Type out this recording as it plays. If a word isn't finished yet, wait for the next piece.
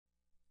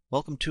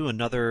Welcome to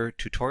another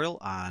tutorial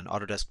on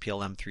Autodesk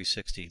PLM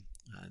 360.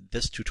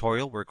 This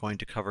tutorial we're going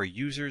to cover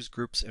users,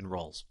 groups, and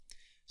roles.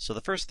 So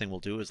the first thing we'll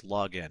do is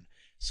log in.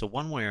 So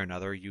one way or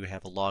another you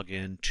have a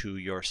login to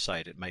your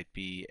site. It might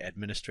be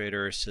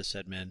administrator,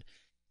 sysadmin. In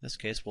this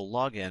case we'll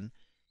log in,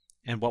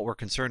 and what we're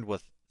concerned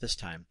with this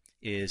time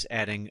is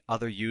adding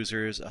other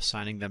users,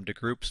 assigning them to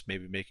groups,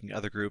 maybe making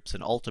other groups,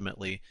 and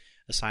ultimately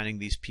assigning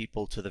these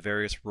people to the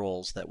various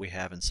roles that we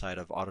have inside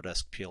of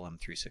Autodesk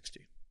PLM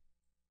 360.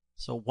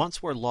 So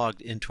once we're logged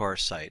into our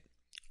site,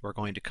 we're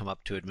going to come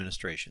up to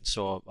administration.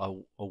 So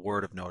a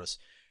word of notice.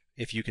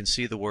 If you can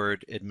see the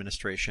word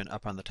administration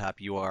up on the top,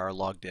 you are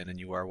logged in and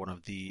you are one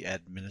of the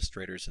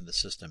administrators in the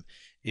system.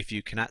 If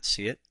you cannot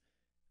see it,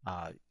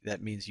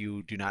 that means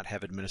you do not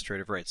have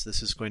administrative rights.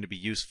 This is going to be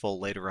useful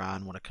later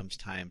on when it comes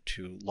time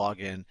to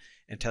log in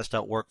and test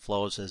out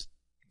workflows as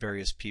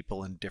various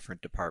people in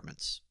different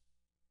departments.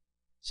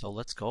 So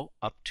let's go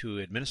up to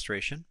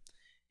administration.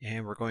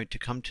 And we're going to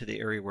come to the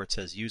area where it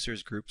says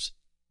Users, Groups,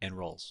 and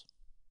Roles.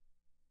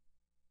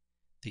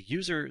 The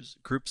Users,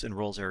 Groups, and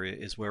Roles area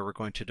is where we're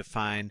going to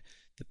define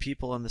the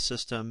people in the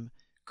system,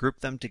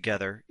 group them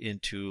together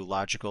into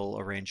logical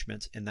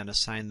arrangements, and then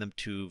assign them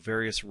to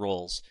various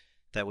roles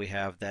that we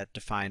have that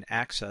define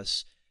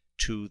access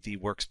to the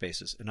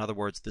workspaces. In other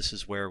words, this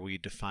is where we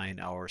define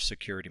our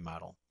security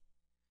model.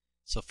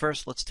 So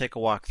first, let's take a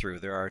walk through.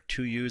 There are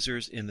two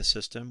users in the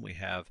system. We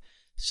have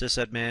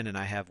sysadmin, and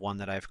I have one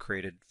that I've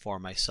created for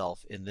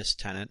myself in this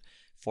tenant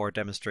for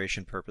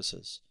demonstration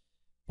purposes.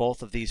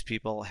 Both of these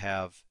people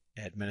have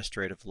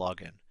administrative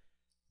login.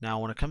 Now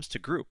when it comes to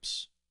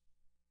groups,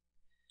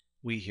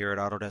 we here at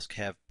Autodesk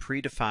have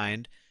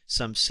predefined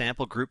some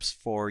sample groups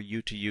for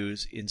you to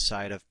use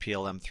inside of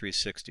PLM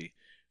 360.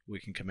 We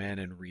can come in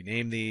and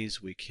rename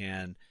these, we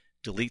can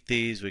delete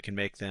these, we can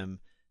make them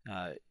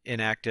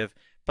inactive.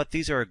 But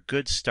these are a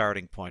good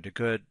starting point, a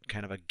good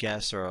kind of a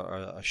guess or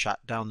a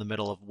shot down the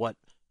middle of what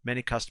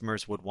many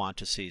customers would want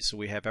to see. So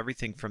we have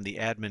everything from the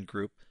admin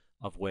group,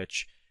 of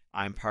which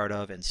I'm part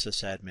of, and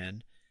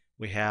sysadmin.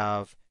 We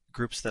have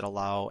groups that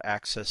allow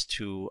access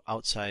to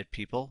outside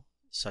people,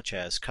 such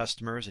as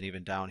customers, and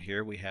even down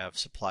here we have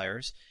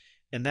suppliers.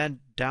 And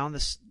then down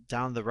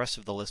the rest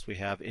of the list we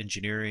have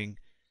engineering,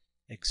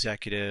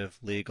 executive,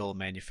 legal,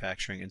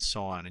 manufacturing, and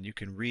so on. And you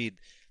can read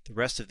the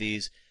rest of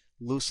these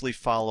loosely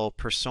follow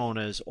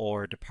personas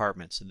or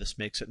departments, and this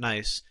makes it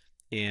nice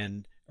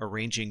in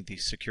arranging the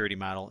security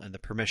model and the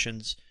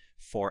permissions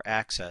for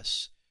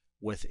access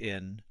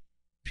within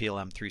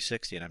PLM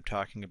 360. And I'm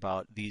talking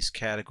about these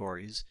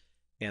categories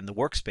and the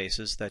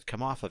workspaces that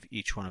come off of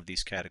each one of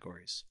these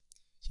categories.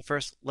 So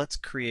first, let's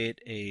create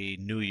a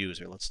new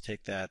user. Let's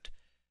take that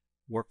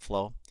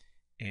workflow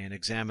and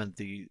examine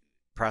the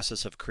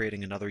process of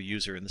creating another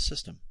user in the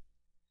system.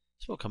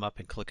 So we'll come up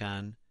and click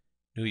on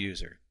New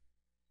User.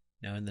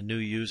 Now in the new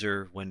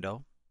user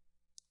window,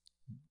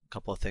 a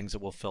couple of things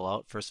that we'll fill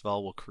out. First of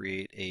all, we'll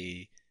create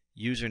a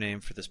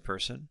username for this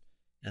person,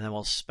 and then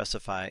we'll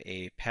specify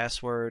a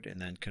password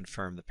and then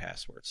confirm the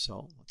password.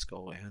 So let's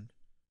go and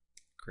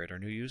create our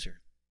new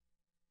user.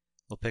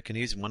 We'll pick an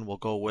easy one. We'll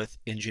go with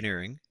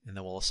engineering, and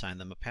then we'll assign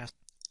them a password.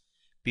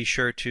 Be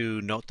sure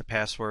to note the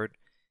password.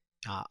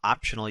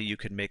 Optionally, you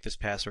could make this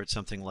password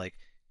something like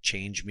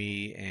change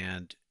me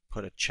and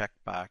put a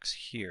checkbox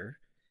here.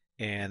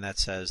 And that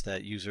says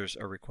that users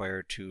are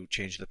required to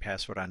change the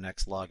password on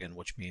next login,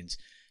 which means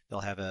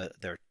they'll have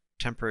their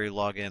temporary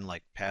login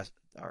like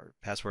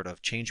password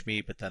of change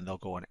me, but then they'll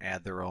go and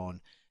add their own,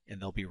 and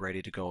they'll be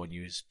ready to go and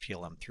use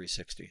PLM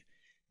 360.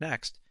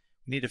 Next,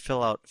 we need to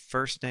fill out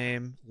first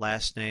name,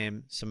 last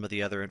name, some of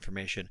the other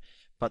information,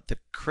 but the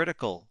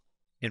critical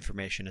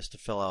information is to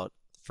fill out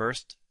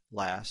first,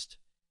 last,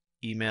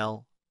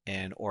 email,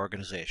 and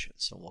organization.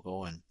 So we'll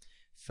go and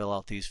fill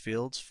out these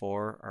fields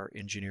for our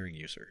engineering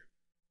user.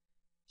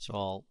 So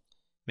I'll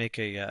make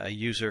a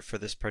user for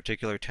this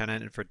particular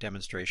tenant, and for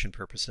demonstration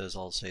purposes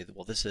I'll say that,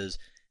 well, this is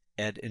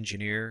Ed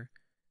Engineer,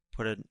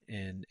 put it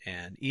in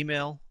an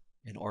email,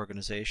 an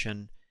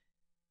organization,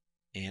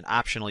 and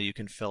optionally you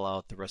can fill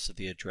out the rest of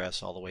the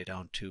address all the way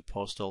down to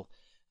postal.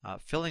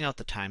 Filling out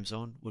the time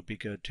zone would be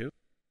good too.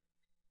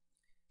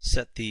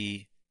 Set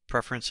the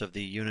preference of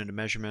the unit of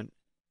measurement,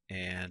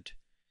 and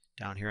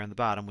down here on the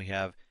bottom we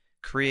have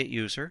create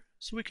user.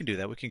 So we can do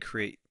that. We can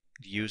create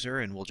user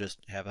and we'll just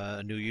have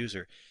a new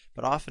user.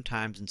 But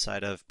oftentimes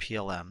inside of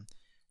PLM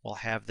we'll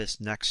have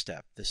this next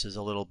step. This is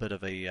a little bit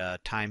of a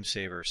time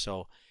saver,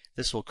 so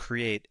this will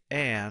create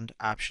and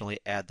optionally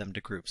add them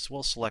to groups. So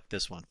we'll select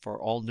this one. For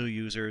all new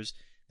users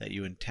that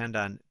you intend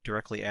on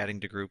directly adding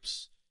to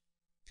groups,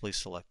 please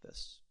select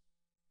this.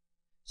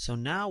 So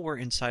now we're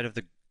inside of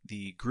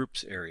the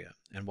groups area,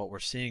 and what we're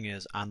seeing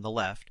is on the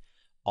left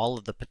all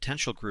of the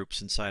potential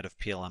groups inside of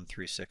PLM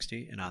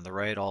 360, and on the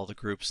right all the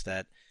groups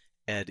that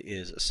Ed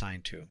is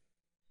assigned to.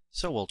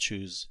 So we'll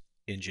choose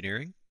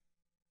engineering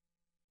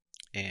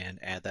and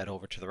add that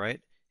over to the right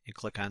and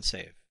click on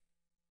save.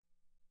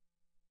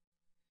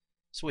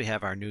 So we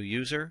have our new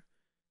user.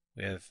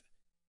 We have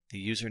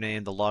the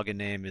username, the login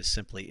name is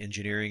simply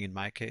engineering in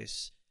my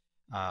case.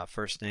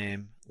 first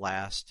name,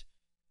 last,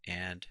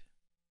 and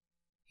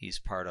he's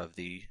part of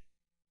the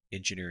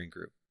engineering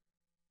group.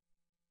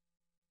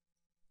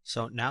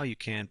 So now you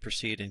can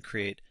proceed and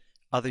create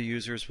other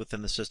users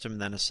within the system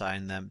and then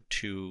assign them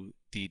to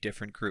the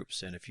different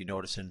groups. And if you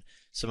notice in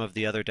some of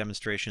the other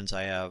demonstrations,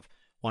 I have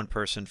one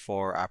person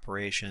for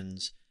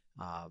operations,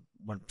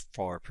 one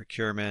for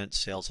procurement,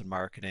 sales and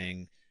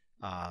marketing,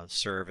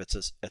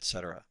 services,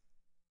 etc.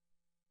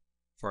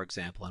 For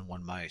example, in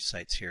one of my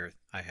sites here,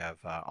 I have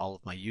all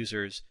of my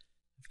users.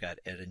 I've got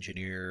Ed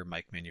Engineer,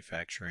 Mike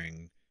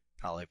Manufacturing,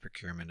 Poly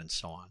Procurement, and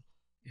so on.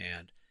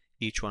 And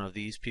each one of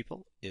these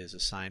people is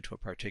assigned to a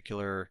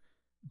particular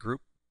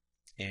group.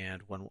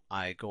 And when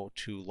I go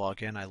to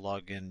log in, I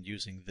log in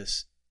using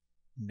this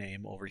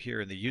name over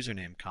here in the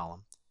username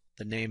column,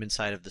 the name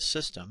inside of the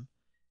system,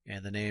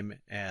 and the name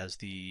as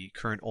the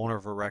current owner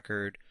of a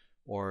record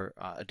or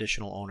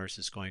additional owners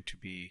is going to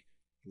be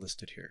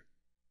listed here.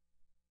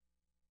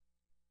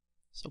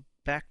 So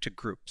back to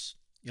groups.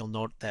 You'll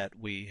note that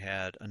we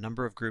had a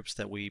number of groups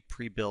that we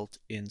pre-built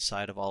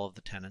inside of all of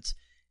the tenants.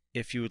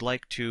 If you would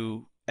like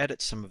to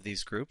edit some of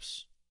these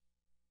groups,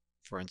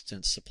 for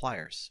instance,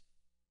 suppliers,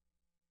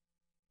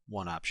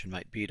 one option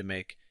might be to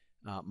make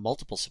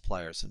multiple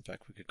suppliers. In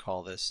fact, we could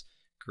call this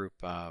group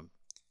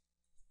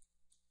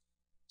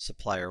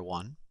supplier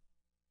 1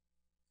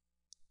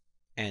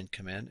 and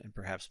come in and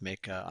perhaps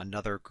make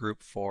another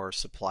group for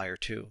supplier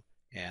 2,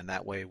 and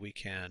that way we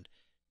can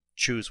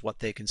choose what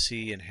they can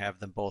see and have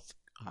them both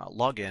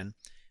log in,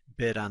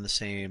 bid on the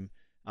same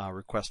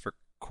request for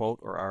quote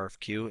or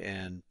RFQ,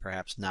 and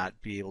perhaps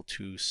not be able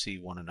to see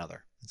one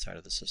another inside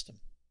of the system.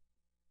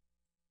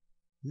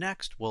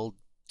 Next, we'll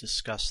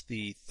discuss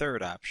the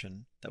third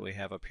option that we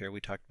have up here.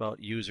 We talked about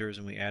users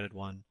and we added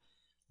one.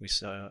 We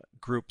saw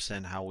groups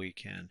and how we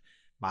can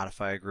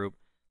modify a group.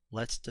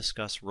 Let's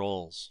discuss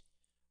roles.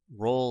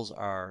 Roles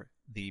are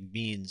the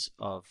means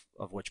of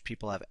which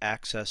people have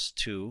access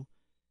to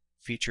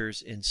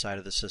features inside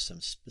of the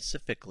system,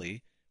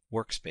 specifically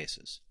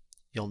workspaces.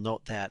 You'll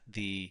note that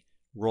the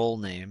role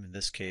name in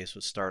this case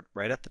would start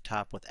right at the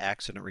top with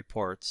accident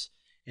reports,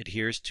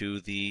 adheres to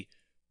the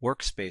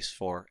workspace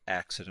for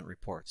accident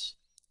reports.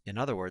 In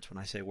other words, when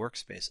I say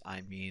workspace,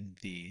 I mean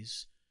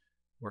these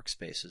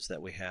workspaces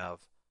that we have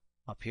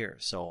up here.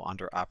 So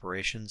under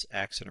operations,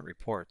 accident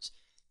reports,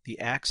 the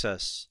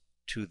access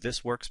to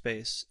this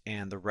workspace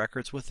and the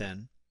records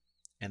within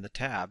and the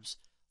tabs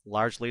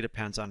largely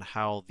depends on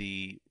how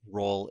the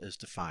role is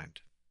defined.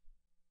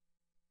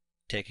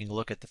 Taking a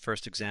look at the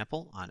first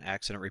example on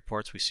accident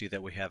reports, we see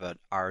that we have an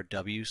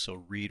RW, so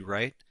read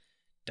write.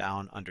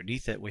 Down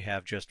underneath it we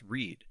have just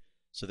read.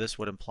 So this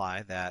would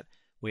imply that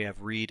we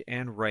have read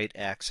and write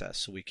access.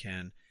 So we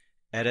can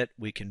edit,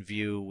 we can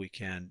view, we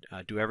can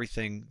do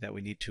everything that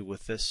we need to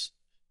with this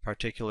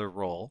particular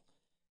role.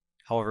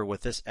 However,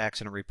 with this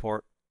accident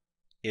report,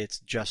 it's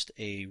just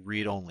a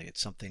read only.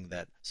 It's something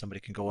that somebody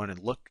can go in and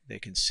look, they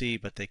can see,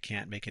 but they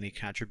can't make any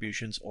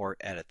contributions or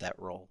edit that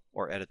role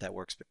or edit that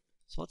workspace.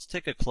 So let's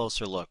take a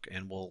closer look,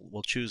 and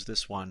we'll choose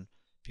this one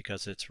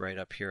because it's right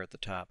up here at the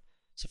top.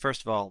 So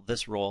first of all,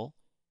 this role,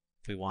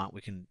 if we want,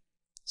 we can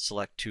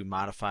select to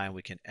modify and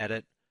we can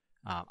edit.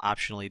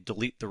 Optionally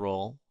delete the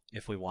role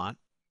if we want.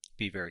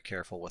 Be very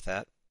careful with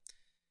that.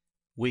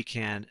 We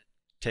can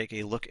take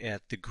a look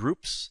at the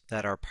groups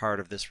that are part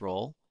of this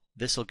role.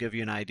 This will give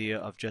you an idea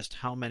of just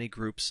how many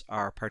groups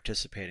are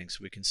participating. So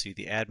we can see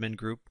the admin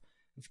group,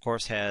 of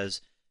course,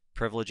 has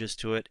privileges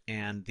to it,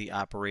 and the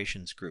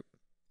operations group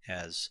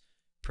has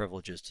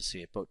privileges to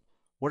see it. But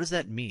what does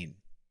that mean?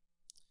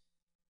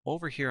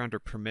 Over here under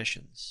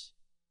permissions,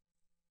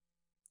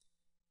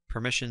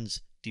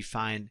 permissions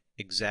define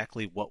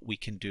exactly what we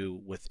can do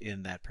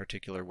within that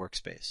particular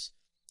workspace.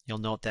 You'll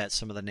note that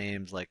some of the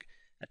names like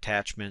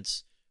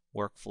attachments,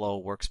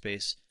 workflow,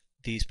 workspace,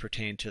 these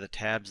pertain to the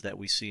tabs that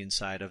we see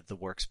inside of the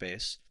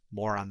workspace.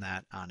 More on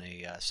that on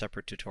a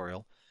separate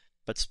tutorial.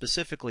 But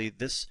specifically,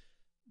 this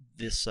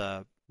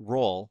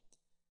role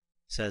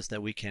says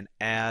that we can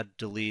add,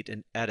 delete,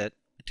 and edit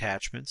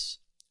attachments.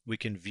 We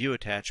can view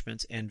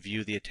attachments and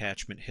view the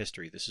attachment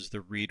history. This is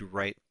the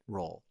read-write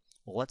role.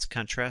 Well, let's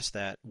contrast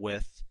that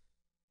with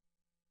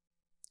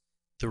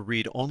the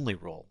read-only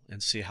role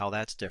and see how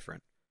that's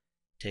different.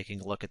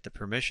 Taking a look at the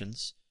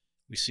permissions,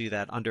 we see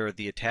that under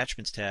the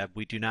Attachments tab,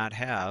 we do not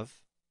have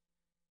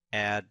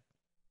Add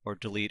or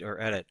Delete or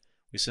Edit.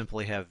 We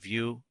simply have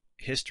View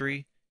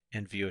History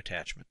and View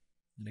Attachment.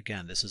 And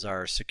again, this is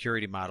our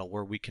security model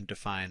where we can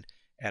define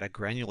at a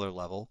granular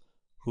level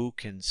who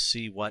can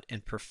see what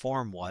and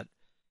perform what,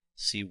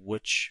 see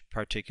which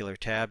particular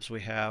tabs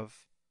we have,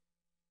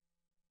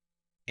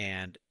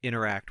 and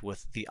interact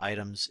with the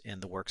items in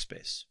the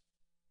workspace.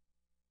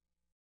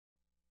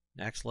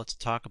 Next, let's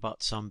talk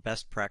about some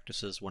best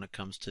practices when it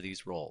comes to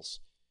these roles.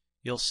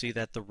 You'll see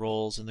that the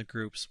roles and the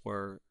groups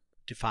were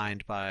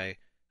defined by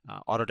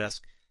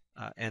Autodesk,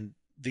 and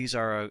these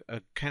are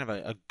a kind of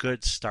a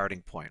good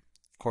starting point.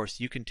 Of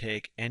course, you can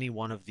take any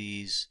one of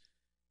these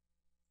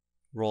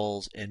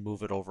roles and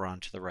move it over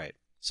onto the right.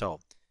 So,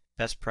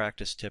 best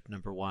practice tip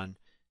number one,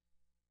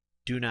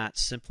 do not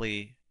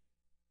simply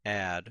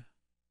add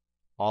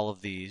all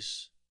of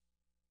these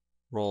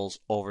roles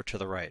over to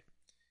the right.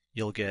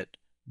 You'll get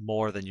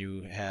more than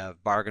you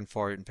have bargained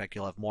for. In fact,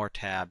 you'll have more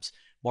tabs,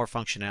 more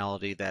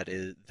functionality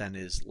than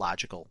is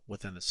logical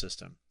within the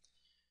system.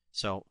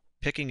 So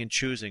picking and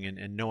choosing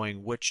and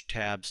knowing which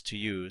tabs to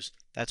use,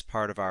 that's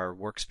part of our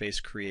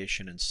workspace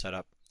creation and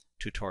setup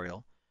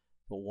tutorial.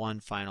 But one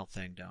final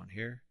thing down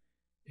here,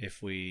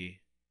 if we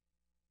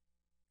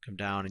come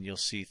down and you'll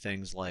see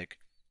things like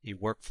a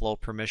workflow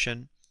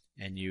permission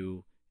and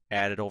you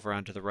add it over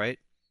onto the right,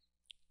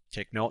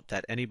 take note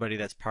that anybody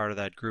that's part of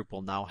that group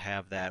will now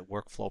have that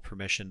workflow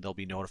permission. They'll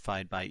be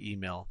notified by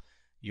email.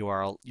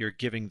 You're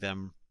giving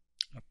them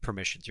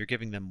permissions. You're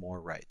giving them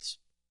more rights.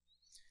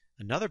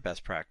 Another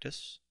best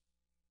practice,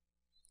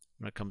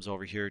 when it comes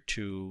over here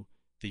to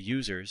the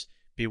users,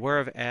 beware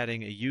of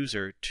adding a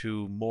user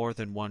to more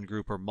than one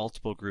group or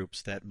multiple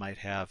groups that might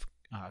have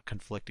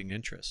conflicting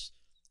interests.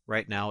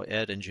 Right now,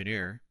 Ed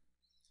Engineer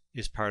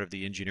is part of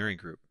the engineering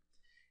group.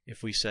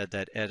 If we said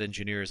that Ed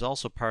Engineer is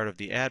also part of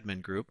the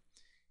admin group,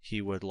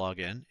 he would log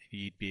in.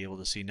 He'd be able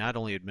to see not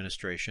only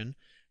administration,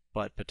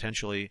 but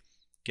potentially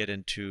get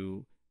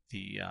into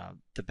the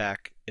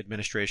back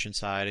administration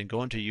side and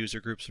go into user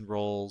groups and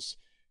roles,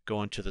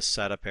 go into the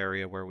setup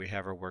area where we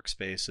have our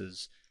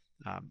workspaces,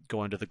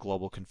 go into the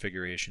global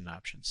configuration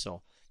options.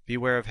 So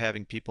beware of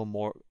having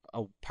people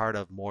a part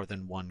of more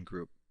than one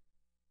group.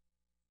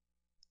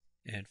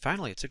 And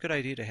finally, it's a good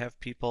idea to have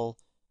people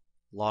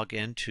log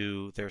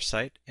into their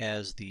site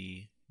as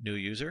the new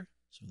user.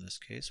 So in this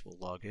case, we'll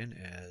log in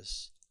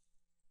as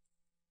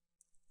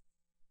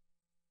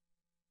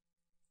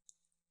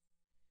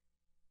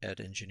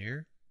Ed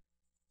Engineer.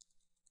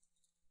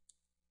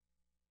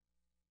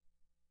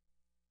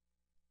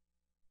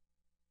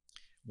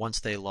 Once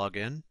they log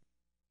in,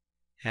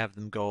 have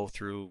them go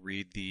through,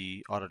 read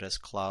the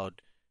Autodesk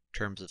Cloud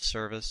Terms of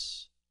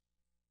Service,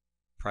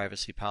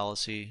 privacy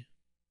policy,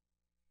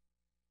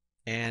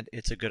 and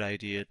it's a good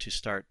idea to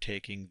start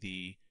taking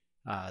the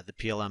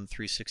PLM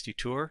 360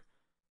 tour,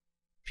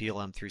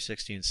 PLM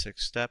 360 in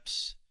 6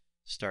 steps,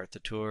 start the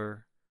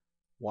tour,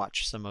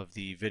 watch some of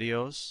the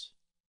videos,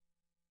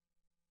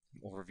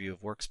 overview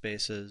of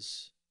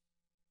workspaces,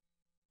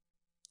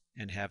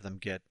 and have them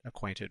get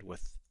acquainted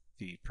with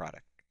the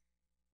product.